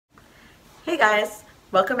Hey guys,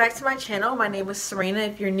 welcome back to my channel. My name is Serena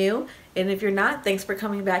if you're new, and if you're not, thanks for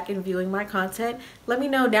coming back and viewing my content. Let me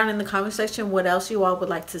know down in the comment section what else you all would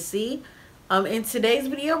like to see. In today's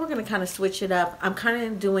video, we're going to kind of switch it up. I'm kind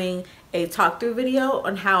of doing a talk through video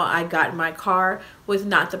on how I got my car with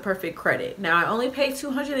not the perfect credit. Now, I only paid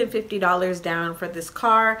 $250 down for this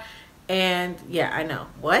car, and yeah, I know,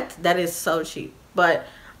 what? That is so cheap. But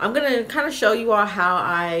I'm going to kind of show you all how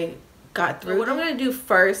I got through. What I'm going to do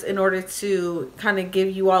first, in order to kind of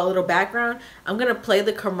give you all a little background, I'm going to play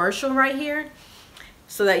the commercial right here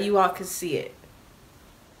so that you all can see it.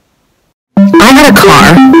 I got a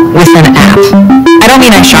car with an app. I don't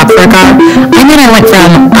mean I shopped for a car. I mean I went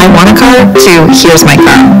from I want a car to here's my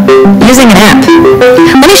car using an app.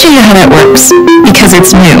 Let me show you how that works because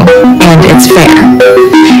it's new and it's fair.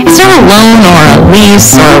 It's not a loan or a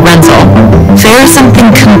lease or a rental. Fair is something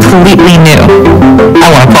completely new. I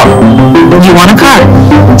want a car. You want a car.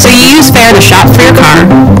 So you use Fair to shop for your car,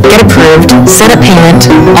 get approved, set up payment,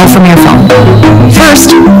 all from your phone.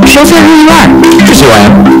 First, show Fair who you are. Here's who I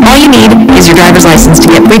am. All you need is your driver's license to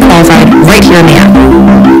get pre-qualified right here in the app.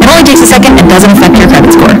 It only takes a second and doesn't affect your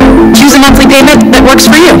credit score. Choose a monthly payment that works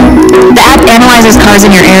for you. The app analyzes cars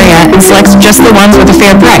in your area and selects just the ones with a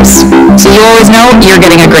fair price, so you always know you're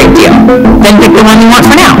getting a great deal. Then pick the one you want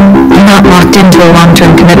for now. You're not locked into a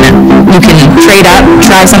long-term commitment. You can trade up,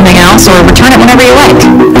 try something else, or return it whenever you like.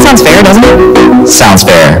 Sounds fair, doesn't it? Sounds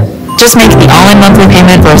fair. Just make the all-in monthly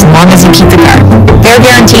payment for as long as you keep the car. Fair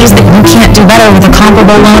guarantees that you can't do better with a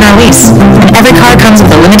comparable loan or lease. And every car comes with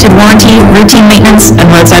a limited warranty, routine maintenance, and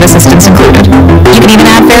roadside assistance included. You can even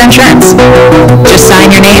add Fair insurance. Just sign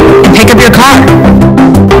your name and pick up your car.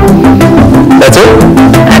 That's it?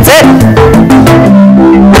 That's it.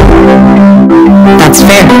 That's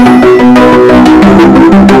fair.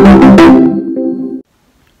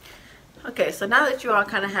 Okay, so now that you all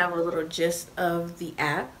kind of have a little gist of the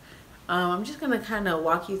app, I'm just going to kind of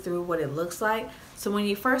walk you through what it looks like. So when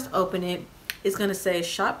you first open it, it's going to say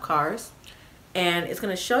shop cars, and it's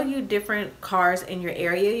going to show you different cars in your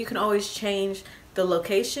area. You can always change the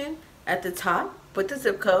location at the top with the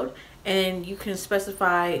zip code, and you can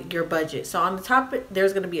specify your budget. So on the top,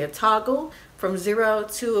 there's going to be a toggle from 0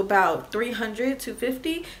 to about 300 to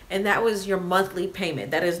 50, and that was your monthly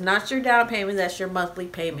payment. That is not your down payment, that's your monthly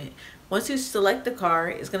payment. Once you select the car,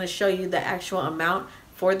 it's going to show you the actual amount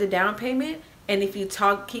for the down payment, and if you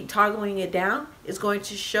keep toggling it down, it's going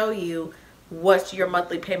to show you what your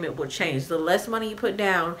monthly payment will change. The less money you put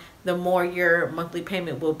down, the more your monthly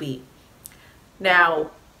payment will be.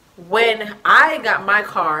 Now, when I got my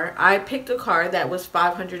car, I picked a car that was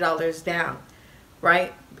 $500 down,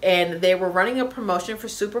 right? And they were running a promotion for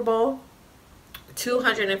Super Bowl,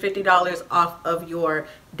 $250 off of your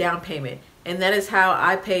down payment, and that is how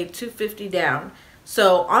I paid $250 down.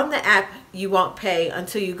 So on the app, you won't pay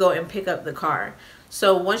until you go and pick up the car.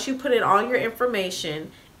 So once you put in all your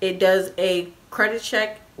information, it does a credit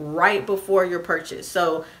check right before your purchase.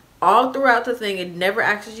 So all throughout the thing, it never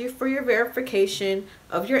asks you for your verification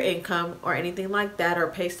of your income or anything like that, or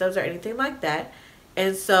pay stubs or anything like that.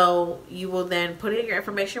 And so you will then put in your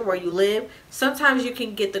information where you live. Sometimes you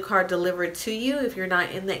can get the car delivered to you if you're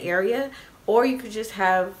not in the area, or you could just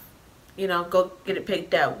have, you know, go get it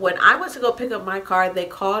picked up. When I went to go pick up my car, they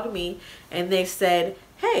called me and they said,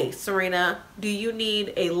 "Hey, Serena, do you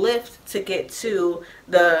need a lift to get to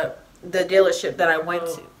the dealership that I went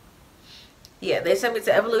to?" Yeah, they sent me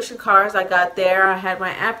to Evolution Cars. I got there, I had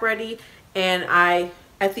my app ready, and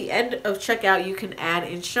at the end of checkout, you can add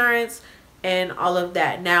insurance and all of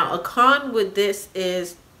that. Now, a con with this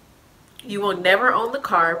is you will never own the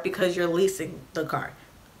car because you're leasing the car,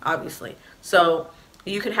 obviously. So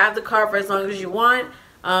you can have the car for as long as you want.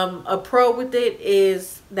 A pro with it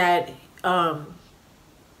is that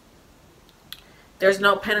there's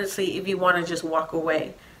no penalty if you want to just walk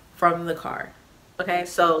away from the car. Okay,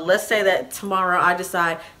 so let's say that tomorrow I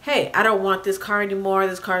decide, hey, I don't want this car anymore.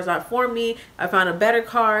 This car is not for me. I found a better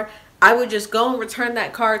car. I would just go and return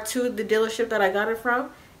that car to the dealership that I got it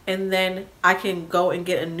from, and then I can go and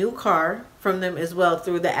get a new car from them as well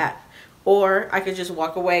through the app. Or I could just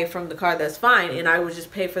walk away from the car, that's fine, and I would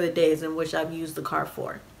just pay for the days in which I've used the car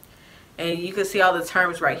for. And you can see all the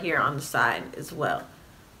terms right here on the side as well.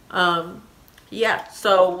 Yeah,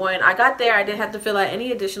 so when I got there, I didn't have to fill out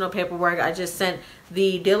any additional paperwork. I just sent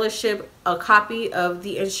the dealership a copy of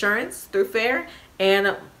the insurance through Fair,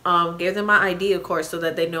 and gave them my ID, of course, so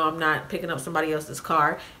that they know I'm not picking up somebody else's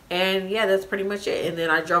car. And yeah, that's pretty much it. And then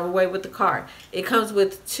I drove away with the car. It comes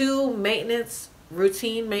with 2 maintenance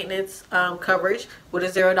routine maintenance coverage with a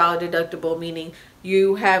 $0 deductible, meaning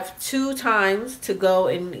you have 2 times to go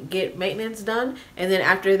and get maintenance done, and then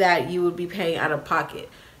after that you would be paying out of pocket.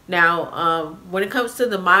 Now when it comes to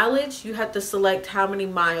the mileage, you have to select how many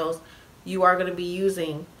miles you are going to be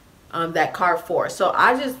using that car for. So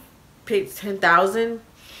I just picked 10,000.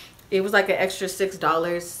 It was like an extra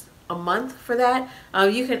 $6 a month for that.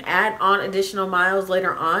 You can add on additional miles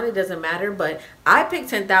later on, it doesn't matter, but I picked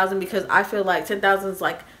 10,000 because I feel like 10,000 is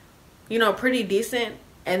like, you know, pretty decent,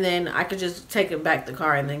 and then I could just take it back the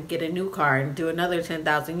car and then get a new car and do another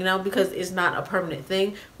 10,000, you know, because it's not a permanent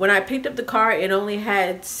thing. When I picked up the car, it only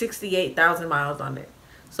had 68,000 miles on it.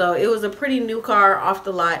 So it was a pretty new car off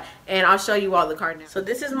the lot, and I'll show you all the car now. So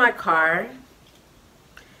this is my car.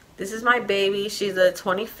 This is my baby. She's a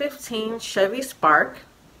 2015 Chevy Spark.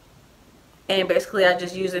 And basically I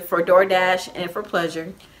just use it for DoorDash and for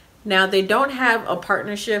pleasure. Now they don't have a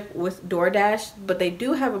partnership with DoorDash, but they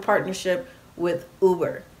do have a partnership with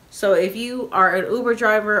Uber. So if you are an Uber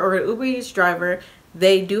driver or an Uber Eats driver,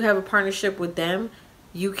 they do have a partnership with them.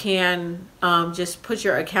 You can just put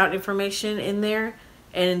your account information in there,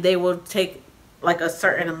 and they will take like a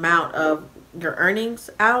certain amount of your earnings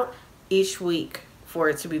out each week for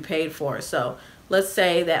it to be paid for. So let's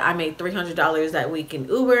say that I made $300 that week in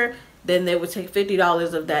Uber, then they would take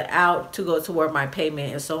 $50 of that out to go toward my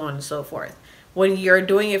payment, and so on and so forth. When you're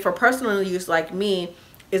doing it for personal use like me,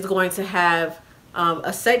 it's going to have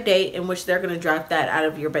a set date in which they're going to draft that out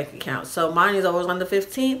of your bank account. So mine is always on the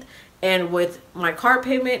 15th, and with my car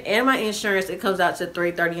payment and my insurance, it comes out to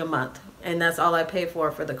 $330 a month, and that's all I pay for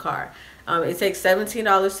the car. It takes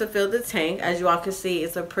 $17 to fill the tank. As you all can see,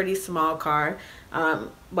 it's a pretty small car,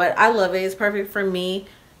 but I love it. It's perfect for me.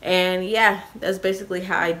 And yeah, that's basically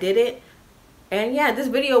how I did it. And yeah, this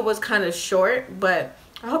video was kind of short, but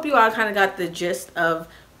I hope you all kind of got the gist of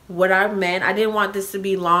what I meant. I didn't want this to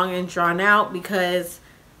be long and drawn out because,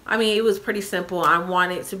 I mean, it was pretty simple. I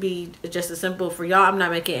want it to be just as simple for y'all. I'm not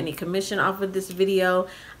making any commission off of this video.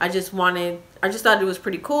 I just thought it was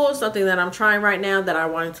pretty cool, something that I'm trying right now that I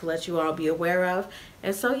wanted to let you all be aware of.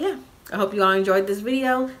 And so yeah, I hope you all enjoyed this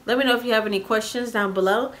video. Let me know if you have any questions down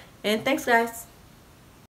below, and thanks guys.